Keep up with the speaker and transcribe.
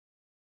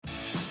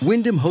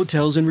Wyndham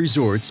Hotels and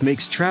Resorts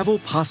makes travel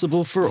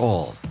possible for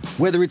all.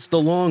 Whether it's the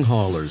long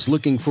haulers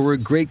looking for a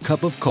great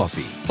cup of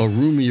coffee, a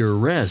roomier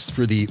rest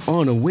for the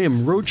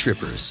on-a-whim road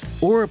trippers,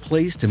 or a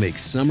place to make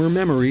summer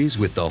memories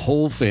with the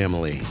whole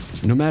family.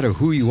 No matter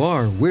who you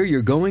are, where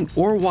you're going,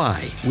 or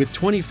why, with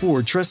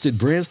 24 trusted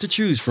brands to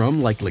choose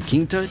from like La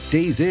Quinta,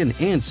 Days Inn,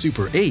 and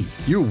Super 8,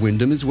 your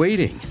Wyndham is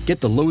waiting.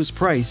 Get the lowest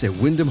price at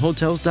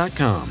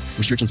WyndhamHotels.com.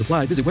 Restrictions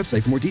apply. Visit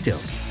website for more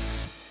details.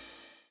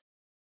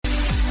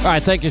 All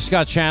right, thank you,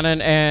 Scott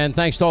Shannon, and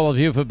thanks to all of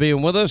you for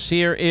being with us.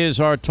 Here is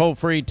our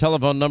toll-free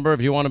telephone number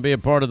if you want to be a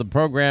part of the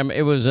program.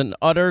 It was an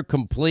utter,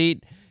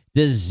 complete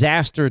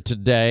disaster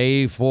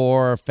today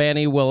for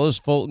Fani Willis,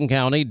 Fulton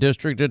County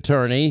District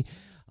Attorney.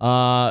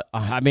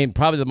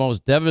 Probably the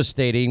most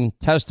devastating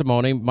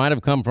testimony might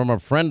have come from a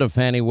friend of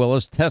Fani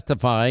Willis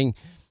testifying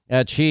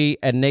that she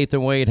and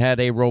Nathan Wade had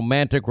a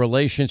romantic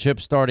relationship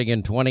starting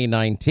in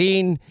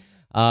 2019.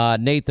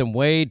 Nathan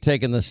Wade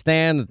taking the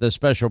stand that the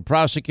special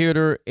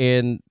prosecutor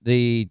in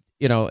the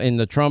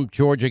Trump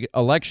Georgia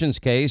elections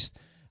case,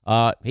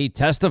 he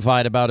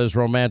testified about his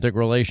romantic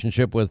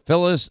relationship with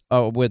Willis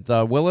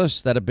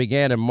that it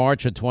began in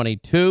March of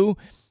 22.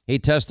 He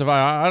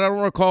testified, I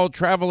don't recall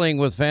traveling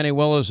with Fani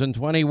Willis in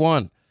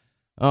 21.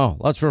 Oh,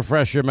 let's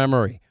refresh your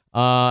memory.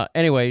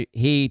 Anyway,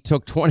 he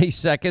took 20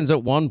 seconds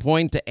at one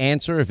point to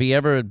answer if he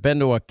ever had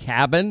been to a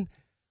cabin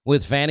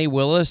with Fani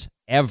Willis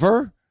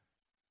ever.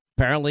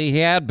 Apparently he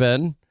had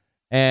been.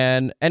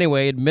 And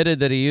anyway, admitted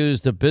that he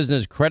used a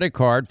business credit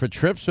card for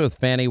trips with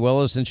Fani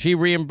Willis, and she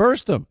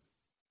reimbursed him.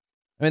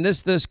 I mean,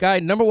 this guy,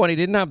 number one, he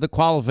didn't have the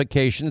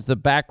qualifications, the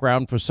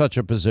background for such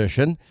a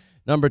position.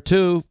 Number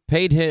two,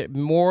 paid him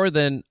more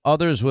than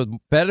others with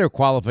better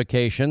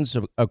qualifications,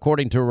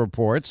 according to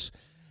reports.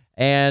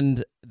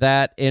 And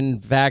that, in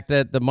fact,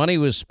 that the money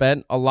was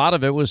spent, a lot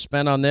of it was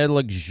spent on their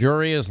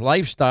luxurious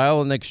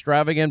lifestyle and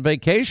extravagant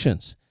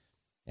vacations.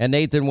 And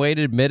Nathan Wade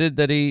admitted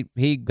that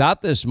he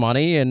got this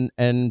money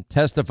and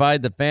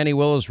testified that Fani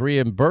Willis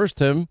reimbursed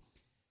him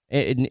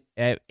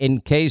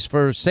in case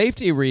for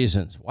safety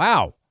reasons.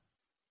 Wow.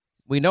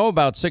 We know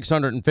about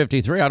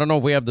 653. I don't know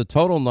if we have the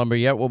total number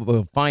yet.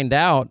 We'll find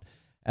out.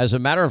 As a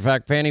matter of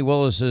fact, Fani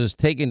Willis is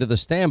taking to the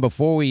stand.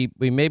 Before we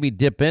maybe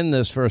dip in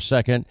this for a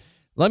second,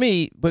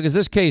 because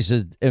this case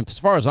is, as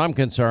far as I'm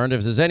concerned,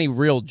 if there's any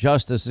real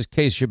justice, this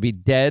case should be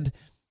dead.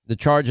 The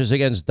charges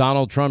against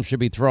Donald Trump should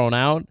be thrown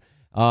out.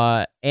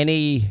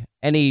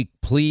 Any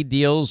plea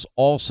deals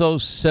also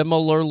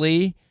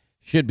similarly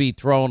should be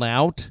thrown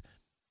out.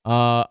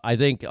 I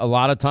think a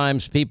lot of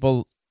times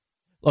people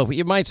look,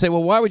 you might say,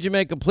 well, why would you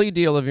make a plea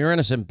deal if you're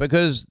innocent?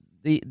 Because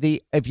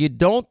if you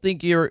don't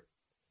think you're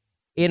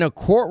in a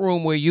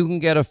courtroom where you can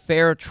get a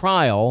fair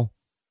trial,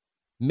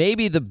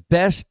 maybe the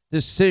best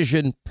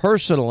decision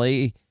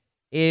personally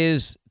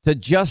is to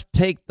just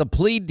take the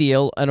plea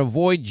deal and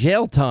avoid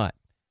jail time.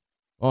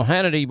 Well,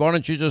 Hannity, why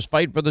don't you just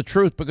fight for the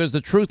truth? Because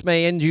the truth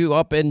may end you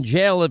up in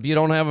jail if you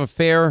don't have a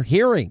fair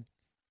hearing.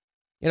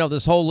 You know,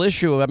 this whole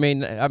issue, I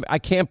mean, I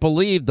can't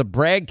believe the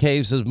Bragg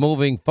case is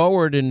moving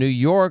forward in New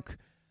York.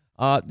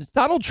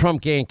 Donald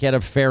Trump can't get a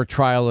fair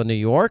trial in New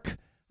York.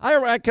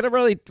 I can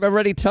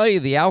already tell you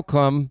the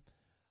outcome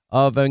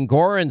of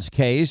Engoron's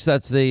case.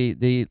 That's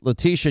the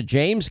Letitia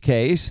James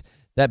case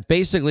that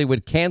basically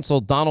would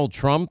cancel Donald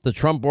Trump, the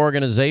Trump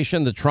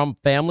organization, the Trump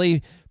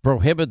family,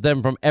 prohibit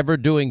them from ever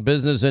doing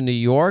business in New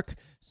York.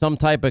 Some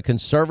type of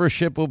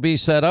conservatorship will be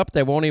set up.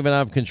 They won't even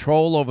have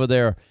control over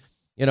their,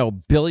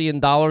 $1 billion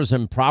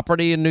in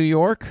property in New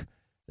York.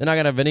 They're not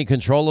going to have any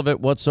control of it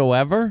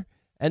whatsoever.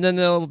 And then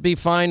they'll be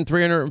fined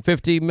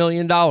 $350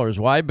 million.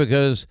 Why?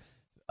 Because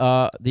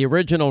the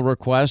original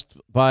request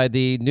by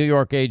the New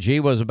York AG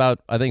was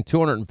about, I think,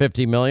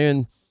 $250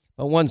 million.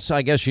 But once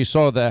I guess she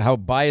saw how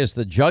biased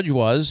the judge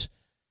was,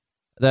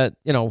 that,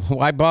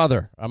 why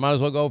bother? I might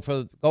as well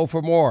go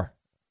for more.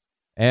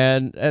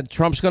 And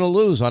Trump's going to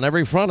lose on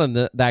every front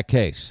in that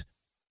case.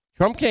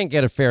 Trump can't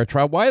get a fair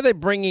trial. Why are they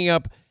bringing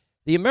up?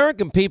 The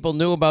American people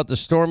knew about the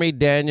Stormy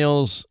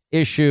Daniels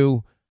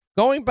issue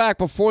going back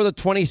before the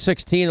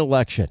 2016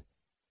 election.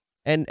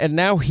 And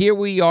now here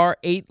we are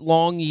 8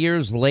 long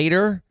years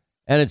later,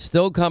 and it's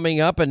still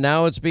coming up, and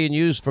now it's being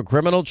used for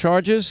criminal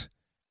charges.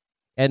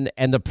 And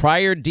the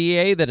prior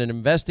DA that had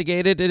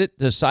investigated it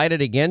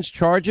decided against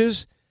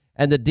charges.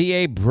 And the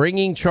DA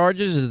bringing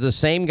charges is the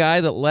same guy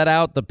that let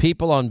out the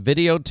people on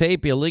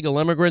videotape, illegal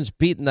immigrants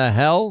beating the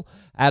hell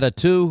out of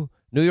 2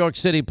 New York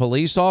City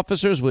police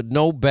officers with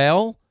no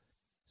bail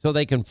so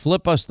they can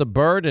flip us the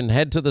bird and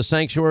head to the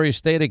sanctuary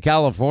state of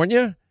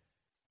California.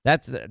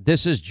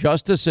 This is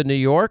justice in New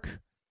York.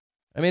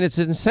 I mean, it's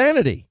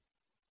insanity,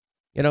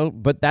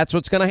 but that's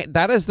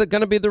that is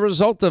going to be the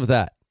result of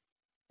that.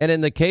 And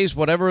in the case,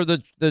 whatever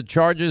the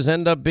charges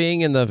end up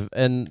being in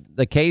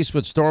the case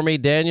with Stormy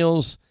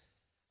Daniels,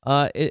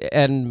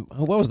 and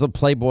what was the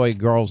Playboy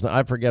girl's name?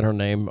 I forget her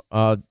name.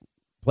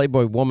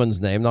 Playboy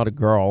woman's name, not a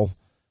girl.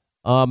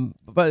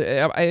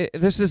 But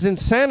this is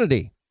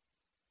insanity.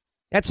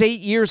 That's 8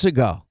 years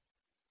ago.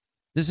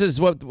 This is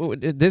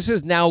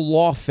now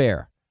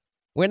lawfare.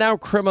 We're now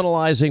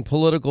criminalizing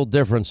political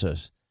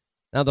differences.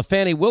 Now, the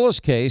Fani Willis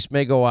case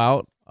may go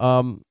out.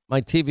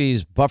 My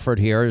TV's buffered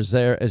here.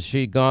 Has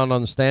she gone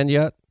on the stand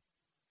yet?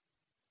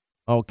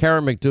 Oh,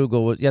 Karen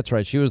McDougal. That's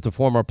right. She was the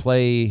former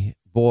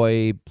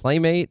Playboy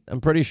playmate.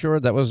 I'm pretty sure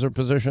that was her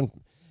position.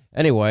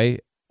 Anyway,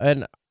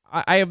 and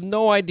I have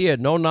no idea,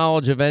 no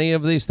knowledge of any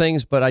of these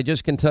things, but I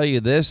just can tell you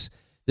this.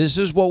 This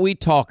is what we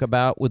talk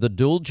about with a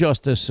dual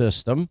justice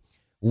system,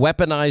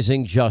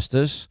 weaponizing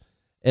justice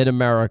in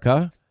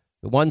America.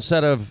 One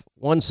set of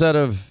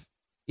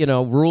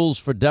rules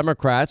for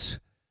Democrats.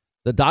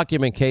 The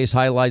document case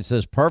highlights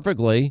this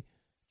perfectly.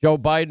 Joe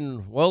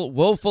Biden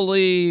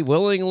willingly,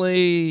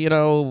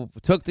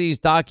 took these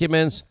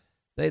documents.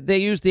 They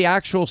used the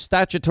actual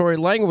statutory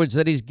language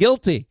that he's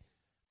guilty.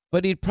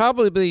 But he'd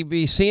probably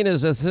be seen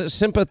as a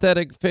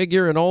sympathetic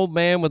figure, an old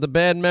man with a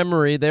bad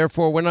memory.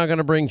 Therefore, we're not going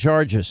to bring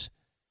charges.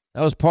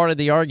 That was part of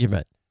the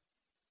argument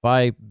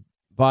by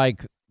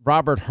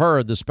Robert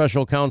Hurd, the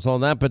special counsel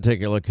in that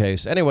particular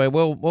case. Anyway,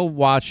 we'll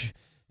watch.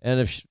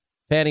 And if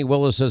Fani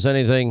Willis says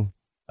anything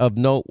of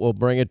note, we'll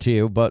bring it to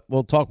you. But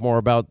we'll talk more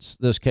about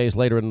this case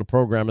later in the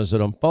program as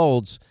it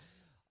unfolds.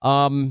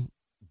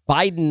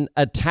 Biden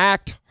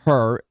attacked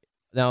her.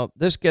 Now,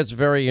 this gets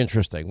very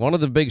interesting. One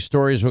of the big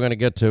stories we're going to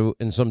get to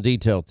in some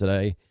detail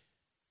today.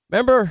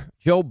 Remember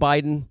Joe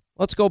Biden?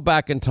 Let's go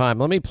back in time.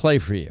 Let me play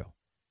for you.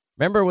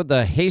 Remember with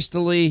the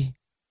hastily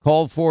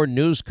called for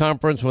news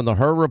conference when the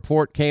Hur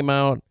report came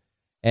out?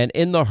 And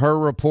in the Hur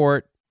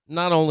report,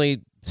 not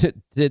only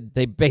did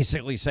they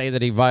basically say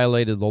that he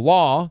violated the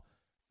law,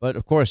 but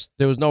of course,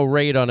 there was no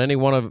raid on any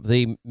one of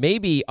the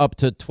maybe up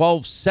to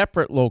 12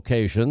 separate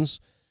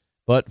locations,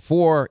 but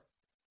 4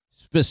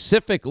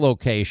 specific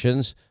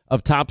locations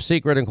of top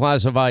secret and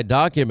classified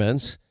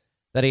documents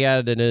that he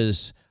had in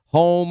his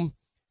home,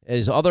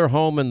 his other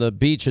home in the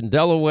beach in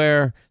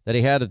Delaware, that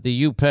he had at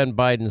the UPenn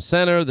Biden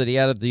Center, that he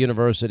had at the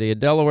University of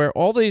Delaware.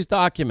 All these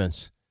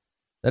documents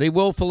that he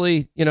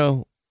willfully,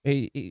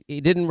 he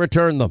didn't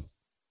return them.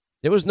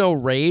 There was no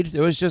raid.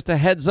 It was just a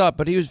heads up.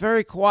 But he was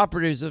very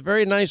cooperative. He's a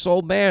very nice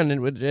old man,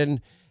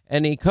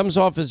 and he comes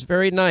off as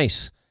very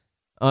nice.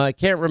 I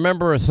can't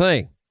remember a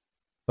thing.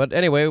 But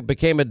anyway, it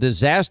became a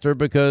disaster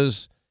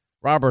because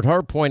Robert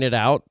Hur pointed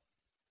out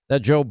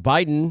that Joe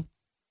Biden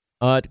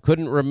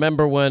couldn't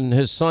remember when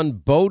his son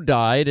Beau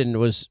died and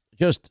was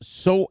just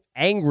so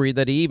angry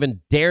that he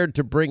even dared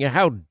to bring it.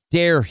 How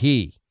dare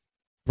he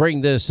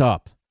bring this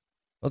up?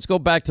 Let's go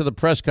back to the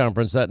press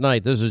conference that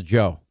night. This is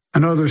Joe. I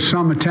know there's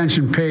some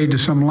attention paid to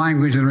some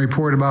language in the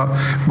report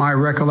about my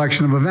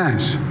recollection of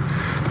events.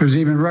 There's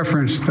even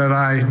reference that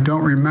I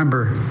don't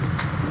remember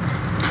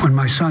when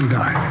my son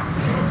died.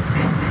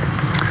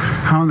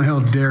 How in the hell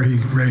dare he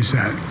raise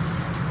that?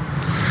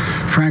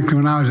 Frankly,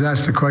 when I was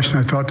asked the question,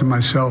 I thought to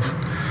myself,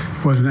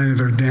 it wasn't any of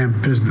their damn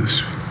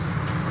business.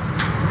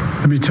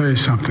 Let me tell you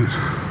something.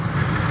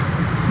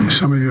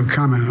 Some of you have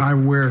commented, I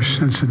wear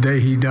since the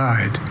day he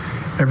died,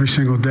 every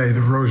single day,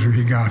 the rosary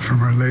he got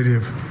from Our Lady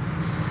of...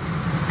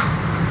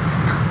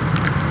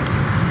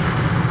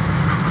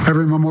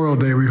 Every Memorial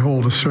Day, we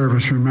hold a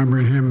service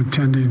remembering him,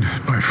 attended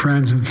by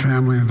friends and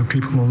family and the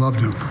people who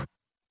loved him.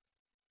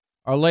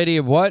 Our Lady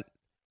of what?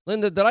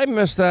 Linda, did I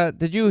miss that?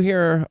 Did you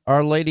hear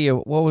Our Lady of,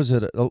 what was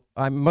it?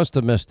 I must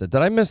have missed it.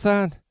 Did I miss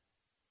that?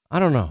 I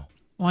don't know.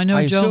 Well, I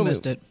know Joe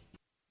missed it.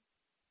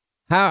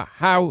 How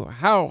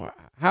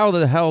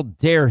the hell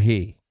dare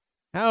he?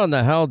 How in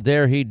the hell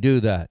dare he do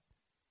that?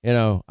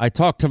 I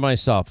talk to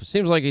myself. It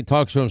seems like he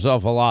talks to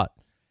himself a lot,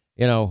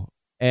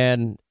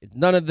 and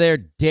none of their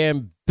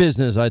damn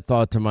business, I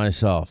thought to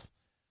myself.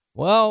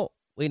 Well,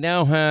 we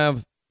now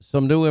have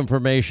some new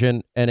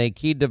information and a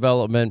key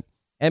development.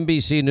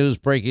 NBC News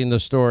breaking the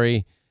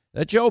story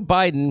that Joe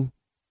Biden,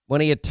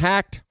 when he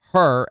attacked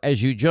her,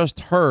 as you just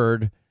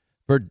heard,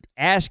 for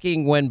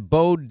asking when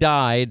Beau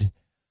died,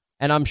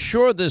 and I'm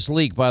sure this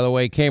leak, by the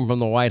way, came from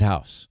the White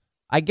House.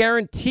 I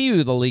guarantee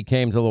you the leak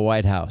came to the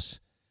White House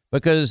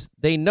because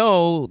they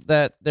know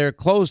that they're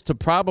close to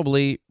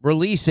probably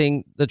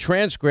releasing the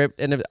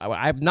transcript. And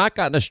I've not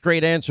gotten a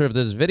straight answer if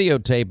there's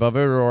videotape of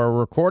it or a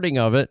recording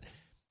of it.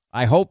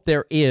 I hope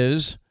there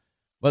is.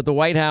 But the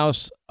White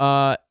House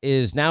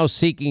is now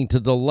seeking to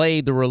delay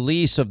the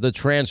release of the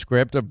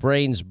transcript of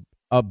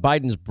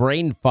Biden's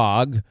brain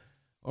fog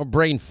or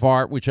brain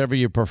fart, whichever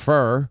you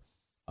prefer,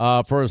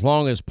 for as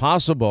long as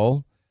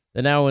possible.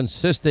 They're now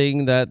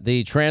insisting that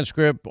the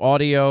transcript,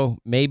 audio,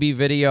 maybe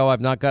video,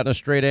 I've not gotten a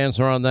straight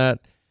answer on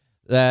that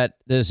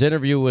this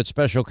interview with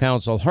special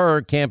counsel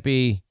Hur can't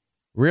be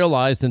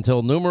realized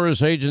until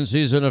numerous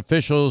agencies and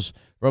officials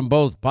from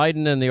both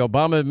Biden and the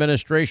Obama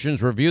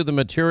administrations review the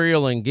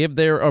material and give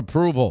their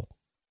approval.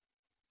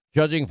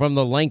 Judging from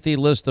the lengthy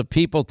list of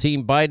people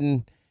Team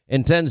Biden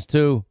intends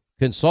to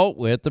consult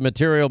with, the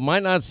material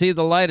might not see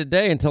the light of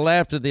day until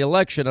after the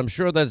election. I'm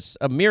sure that's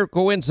a mere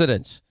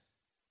coincidence.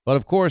 But,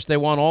 of course, they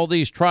want all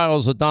these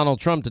trials of Donald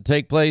Trump to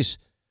take place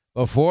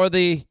before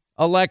the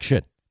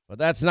election. But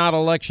that's not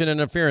election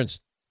interference.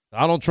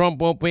 Donald Trump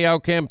won't be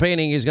out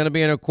campaigning. He's going to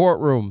be in a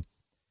courtroom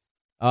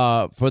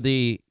for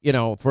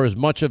as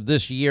much of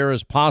this year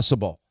as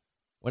possible.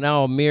 We're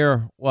now a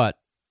mere,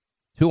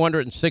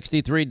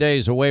 263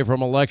 days away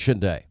from Election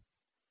Day.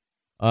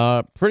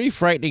 Pretty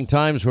frightening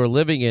times we're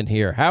living in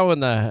here. How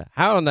in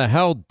the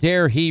hell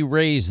dare he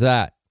raise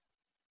that?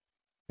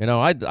 You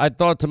know, I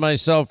thought to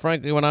myself,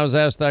 frankly, when I was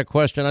asked that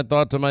question, I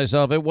thought to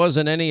myself, it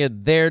wasn't any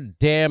of their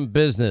damn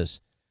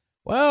business.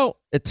 Well,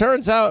 it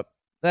turns out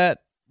that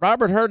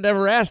Robert Hur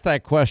never asked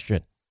that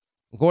question,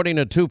 according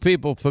to two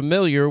people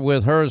familiar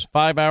with Hur's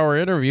 5-hour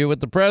interview with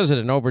the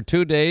president over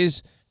 2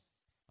 days,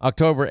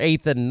 October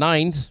 8th and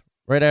 9th,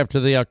 right after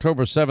the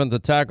October 7th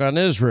attack on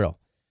Israel.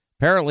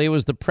 Apparently, it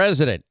was the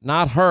president,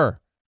 not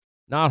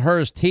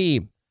Hur's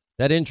team,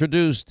 that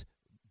introduced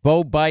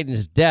Beau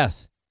Biden's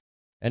death.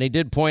 And he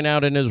did point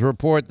out in his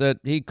report that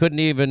he couldn't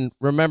even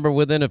remember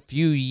within a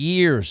few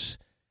years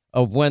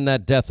of when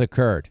that death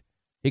occurred.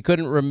 He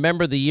couldn't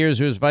remember the years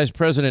he was vice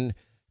president.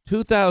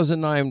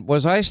 2009,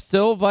 was I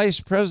still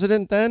vice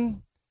president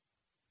then?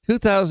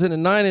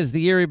 2009 is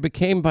the year he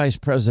became vice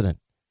president.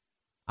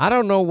 I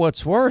don't know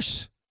what's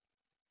worse.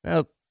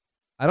 Now,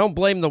 I don't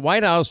blame the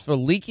White House for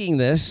leaking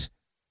this.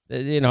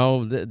 You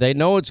know, they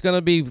know it's going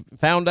to be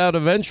found out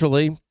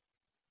eventually.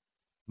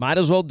 Might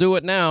as well do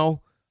it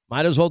now.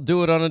 Might as well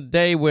do it on a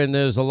day when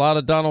there's a lot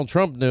of Donald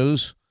Trump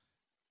news.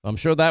 I'm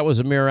sure that was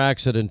a mere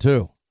accident,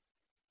 too.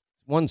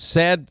 One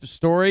sad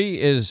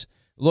story is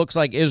looks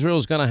like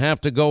Israel's going to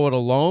have to go it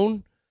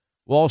alone.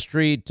 Wall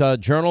Street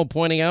Journal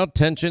pointing out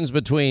tensions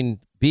between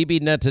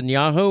Bibi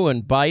Netanyahu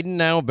and Biden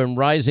now have been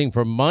rising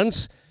for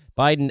months.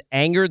 Biden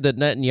angered that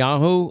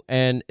Netanyahu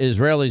and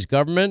Israeli's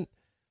government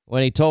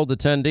when he told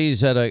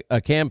attendees at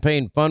a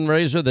campaign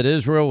fundraiser that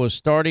Israel was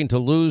starting to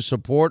lose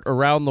support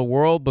around the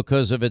world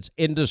because of its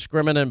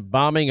indiscriminate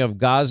bombing of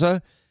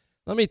Gaza.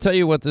 Let me tell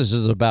you what this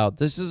is about.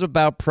 This is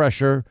about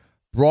pressure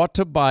brought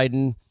to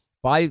Biden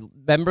by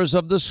members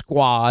of the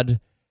Squad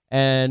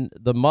and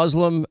the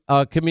Muslim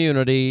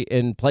community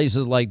in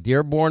places like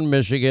Dearborn,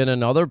 Michigan,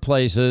 and other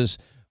places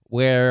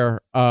where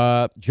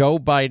Joe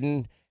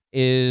Biden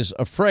is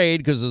afraid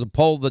because there's a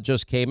poll that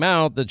just came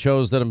out that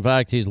shows that, in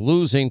fact, he's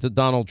losing to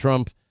Donald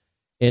Trump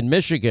in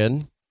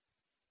Michigan.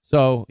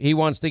 So he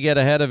wants to get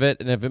ahead of it.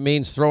 And if it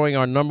means throwing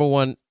our number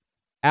one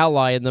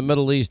ally in the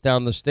Middle East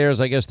down the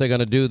stairs, I guess they're going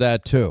to do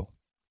that, too.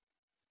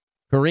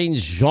 Karine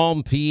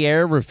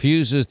Jean-Pierre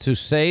refuses to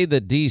say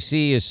that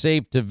D.C. is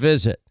safe to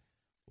visit.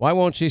 Why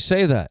won't she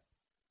say that?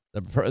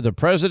 The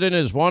president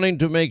is wanting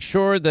to make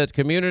sure that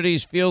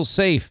communities feel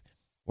safe.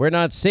 We're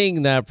not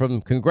seeing that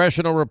from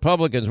congressional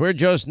Republicans. We're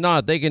just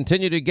not. They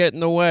continue to get in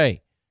the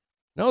way.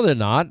 No, they're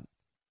not.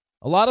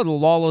 A lot of the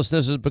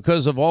lawlessness is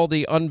because of all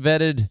the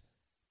unvetted,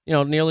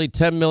 nearly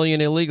 10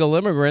 million illegal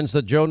immigrants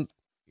that Joe,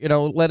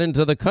 let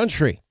into the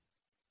country.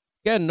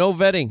 Again, no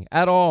vetting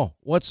at all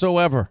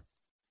whatsoever.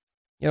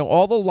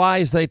 All the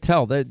lies they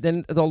tell,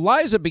 then the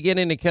lies are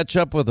beginning to catch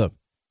up with them.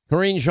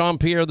 Karine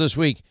Jean-Pierre this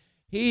week,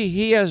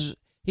 he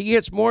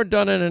gets more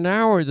done in an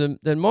hour than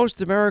most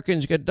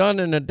Americans get done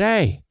in a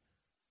day.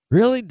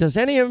 Really? Does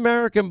any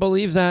American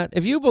believe that?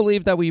 If you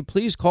believe that, will you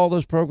please call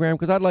this program?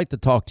 Because I'd like to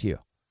talk to you.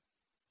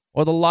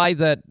 Or the lie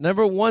that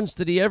never once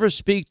did he ever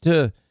speak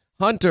to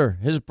Hunter,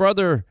 his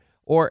brother,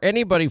 or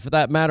anybody for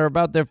that matter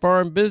about their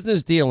foreign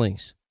business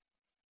dealings.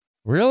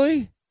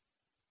 Really?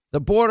 The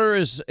border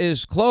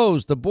is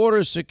closed. The border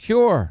is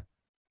secure.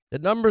 The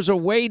numbers are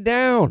way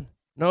down.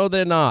 No,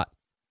 they're not.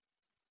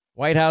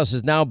 White House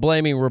is now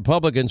blaming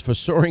Republicans for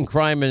soaring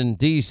crime in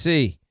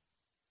D.C.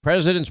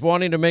 President's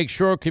wanting to make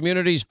sure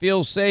communities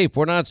feel safe.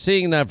 We're not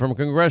seeing that from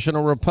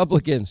congressional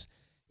Republicans.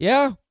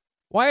 Yeah?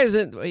 Why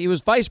isn't he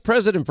was vice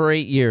president for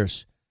 8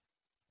 years?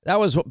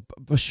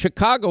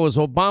 Chicago was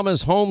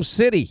Obama's home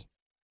city.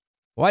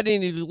 Why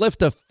didn't he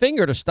lift a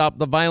finger to stop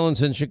the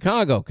violence in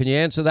Chicago? Can you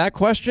answer that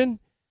question?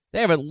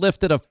 They haven't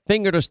lifted a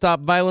finger to stop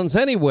violence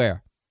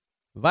anywhere.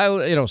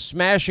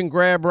 Smash and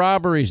grab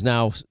robberies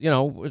now,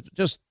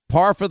 just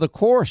par for the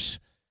course.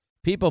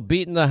 People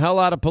beating the hell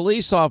out of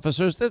police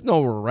officers. There's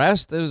no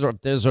arrest. There's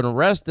an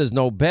arrest. There's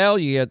no bail.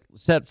 You get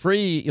set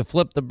free. You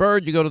flip the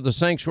bird. You go to the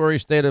sanctuary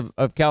state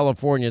of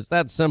California. It's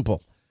that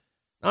simple.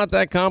 Not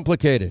that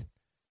complicated.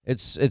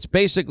 It's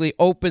basically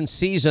open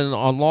season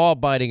on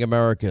law-abiding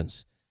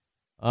Americans.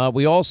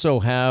 We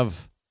also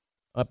have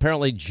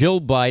apparently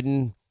Jill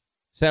Biden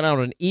sent out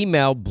an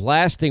email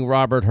blasting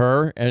Robert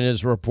Hur and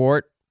his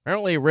report.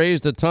 Apparently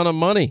raised a ton of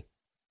money.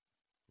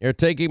 You're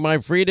taking my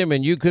freedom,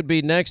 and you could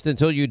be next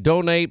until you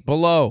donate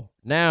below.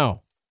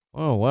 Now.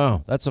 Oh,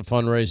 wow. That's a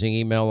fundraising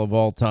email of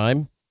all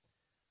time.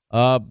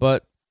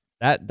 But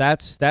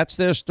that's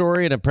their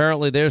story, and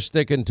apparently they're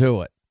sticking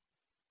to it.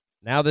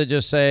 Now they're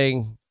just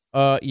saying,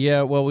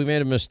 we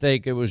made a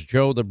mistake. It was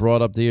Joe that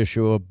brought up the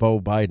issue of Beau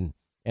Biden,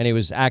 and he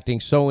was acting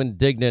so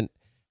indignant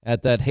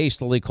at that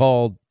hastily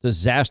called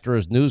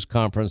disastrous news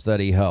conference that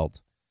he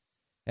held.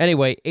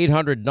 Anyway,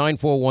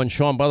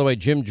 800-941-SEAN. By the way,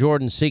 Jim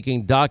Jordan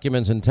seeking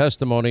documents and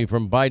testimony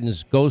from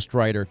Biden's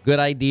ghostwriter. Good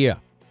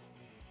idea.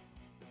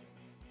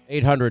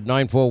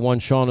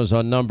 800-941-SEAN is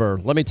our number.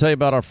 Let me tell you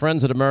about our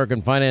friends at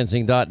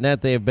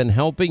AmericanFinancing.net. They have been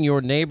helping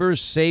your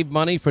neighbors save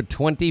money for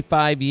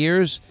 25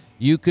 years.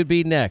 You could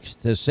be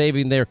next to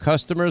saving their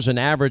customers an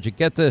average,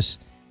 get this,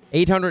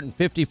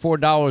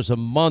 $854 a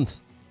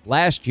month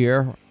last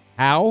year.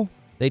 How?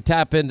 They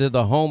tap into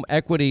the home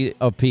equity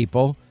of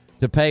people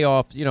to pay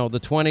off, the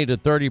 20 to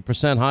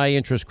 30% high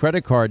interest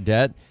credit card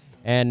debt.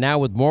 And now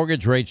with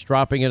mortgage rates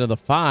dropping into the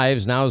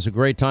fives, now is a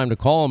great time to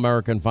call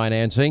American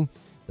Financing.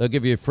 They'll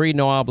give you a free,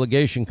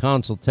 no-obligation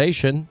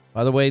consultation.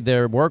 By the way,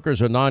 their workers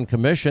are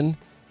non-commissioned.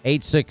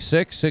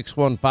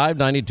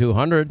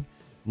 866-615-9200.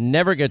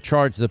 Never get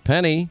charged a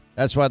penny.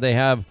 That's why they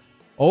have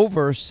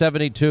over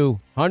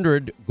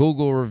 7,200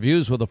 Google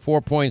reviews with a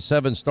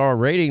 4.7-star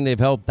rating. They've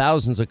helped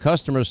thousands of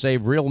customers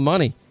save real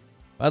money.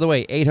 By the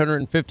way,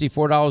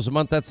 $854 a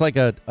month, that's like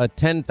a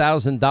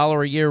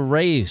 $10,000 a year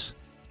raise.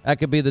 That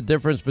could be the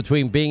difference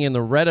between being in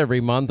the red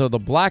every month or the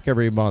black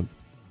every month.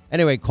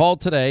 Anyway, call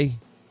today.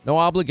 No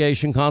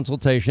obligation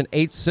consultation.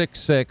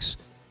 866-615-9200.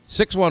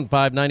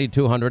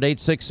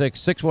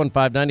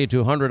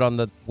 866-615-9200. On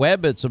the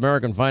web, it's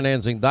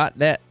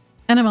AmericanFinancing.net.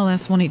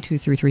 NMLS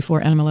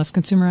 182334,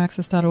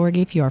 NMLSConsumerAccess.org.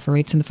 APR for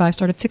rates in the 5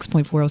 start at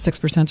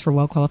 6.406% for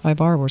well-qualified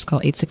borrowers. Call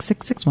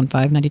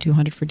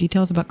 866-615-9200 for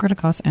details about credit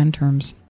costs and terms.